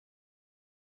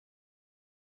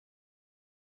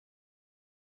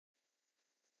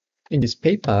In this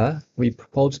paper, we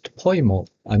proposed poimo,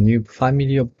 a new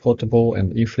family of portable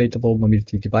and inflatable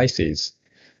mobility devices.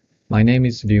 My name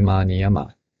is Ryuma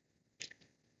Niiyama.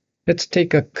 Let's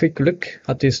take a quick look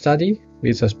at this study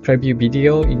with a preview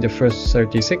video in the first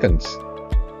 30 seconds.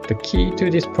 The key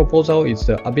to this proposal is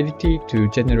the ability to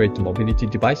generate mobility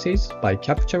devices by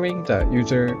capturing the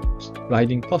user's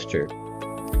riding posture.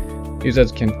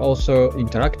 Users can also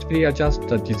interactively adjust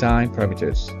the design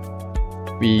parameters.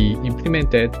 We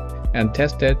implemented and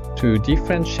tested two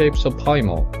different shapes of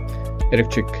poimo: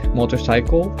 electric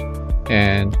motorcycle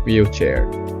and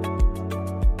wheelchair.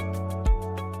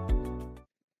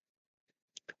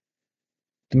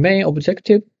 The main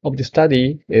objective of the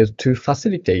study is to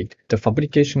facilitate the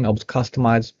fabrication of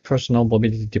customized personal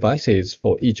mobility devices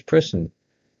for each person.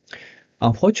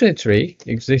 Unfortunately,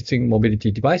 existing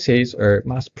mobility devices are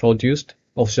mass-produced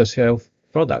off-the-shelf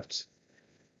products.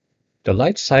 The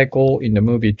light cycle in the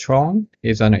movie Tron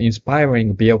is an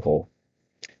inspiring vehicle.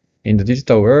 In the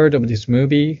digital world of this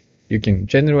movie, you can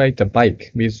generate a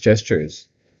bike with gestures.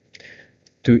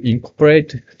 To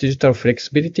incorporate digital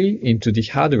flexibility into the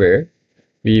hardware,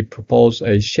 we propose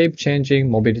a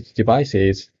shape-changing mobility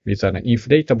devices with an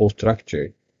inflatable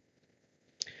structure.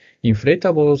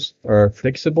 Inflatables are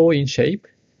flexible in shape,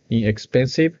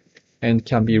 inexpensive, and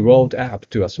can be rolled up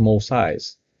to a small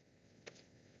size.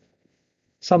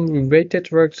 Some related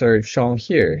works are shown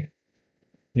here.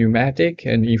 Pneumatic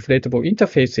and inflatable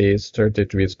interfaces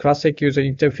started with classic user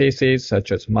interfaces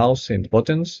such as mouse and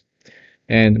buttons,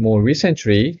 and more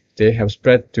recently, they have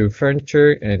spread to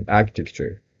furniture and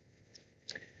architecture.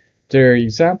 There are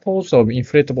examples of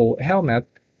inflatable helmet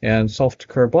and soft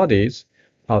core bodies.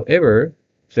 However,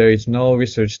 there is no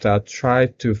research that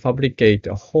tried to fabricate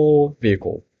a whole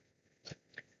vehicle.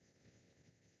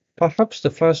 Perhaps the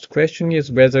first question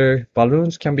is whether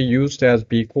balloons can be used as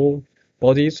vehicle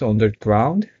bodies on the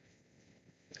ground.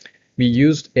 We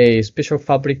used a special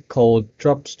fabric called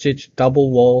drop-stitch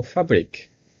double-wall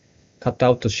fabric. Cut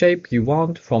out the shape you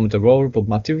want from the roll of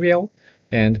material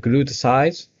and glue the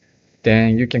sides.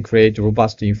 Then you can create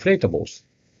robust inflatables.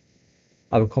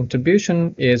 Our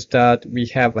contribution is that we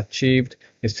have achieved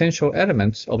essential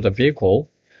elements of the vehicle,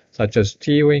 such as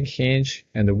steering hinge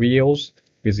and wheels,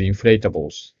 with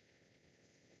inflatables.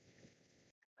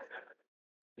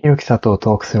 Hiroki Sato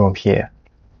talks from here.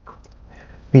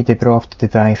 We developed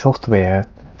design software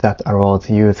that allows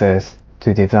users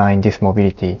to design this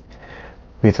mobility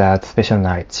without special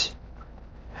knowledge.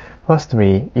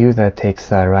 Firstly, user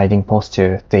takes a riding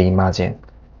posture they imagine.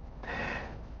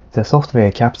 The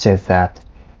software captures that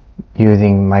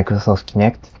using Microsoft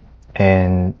Kinect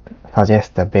and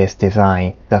suggests the best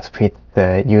design that fits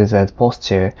the user's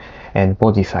posture and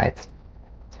body size.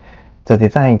 The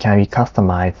design can be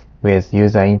customized with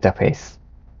user interface.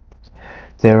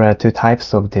 There are two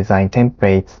types of design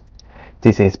templates.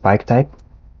 This is bike type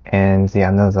and the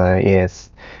another is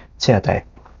chair type.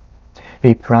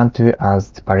 We plan to add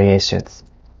variations.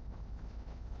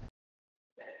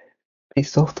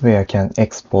 This software can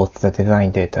export the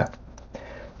design data.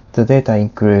 The data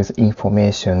includes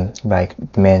information like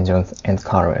dimensions and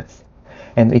colors,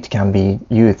 and it can be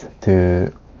used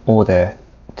to order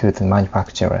to the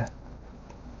manufacturer.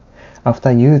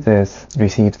 After users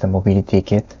receive the mobility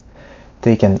kit,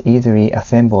 they can easily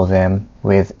assemble them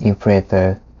with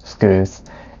inflator screws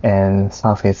and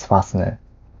surface fastener.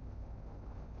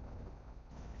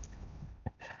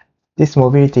 This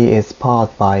mobility is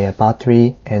powered by a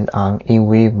battery and an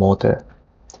in-wheel motor.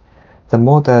 The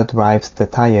motor drives the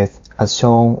tires as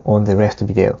shown on the left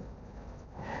video.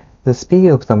 The speed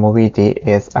of the mobility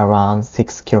is around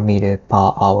 6 km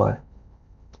per hour.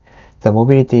 The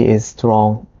mobility is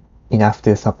strong enough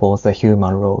to support the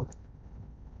human load.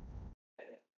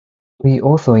 We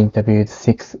also interviewed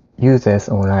 6 users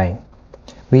online.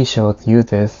 We showed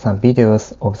users some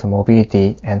videos of the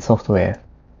mobility and software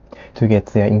to get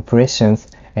their impressions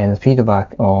and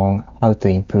feedback on how to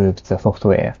improve the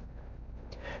software.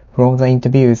 From the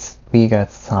interviews, we got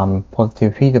some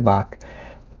positive feedback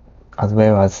as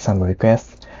well as some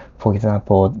requests, for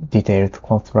example, detailed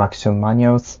construction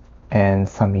manuals and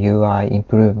some UI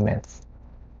improvements.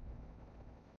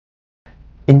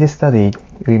 In this study,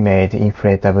 we made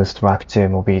inflatable structure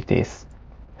mobilities.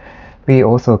 We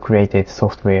also created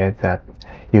software that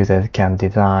users can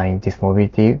design this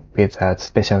mobility without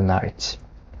special knowledge.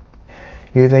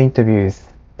 User interviews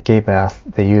gave us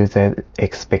the user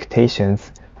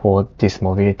expectations for this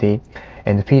mobility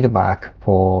and feedback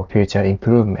for future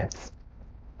improvements.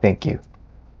 Thank you.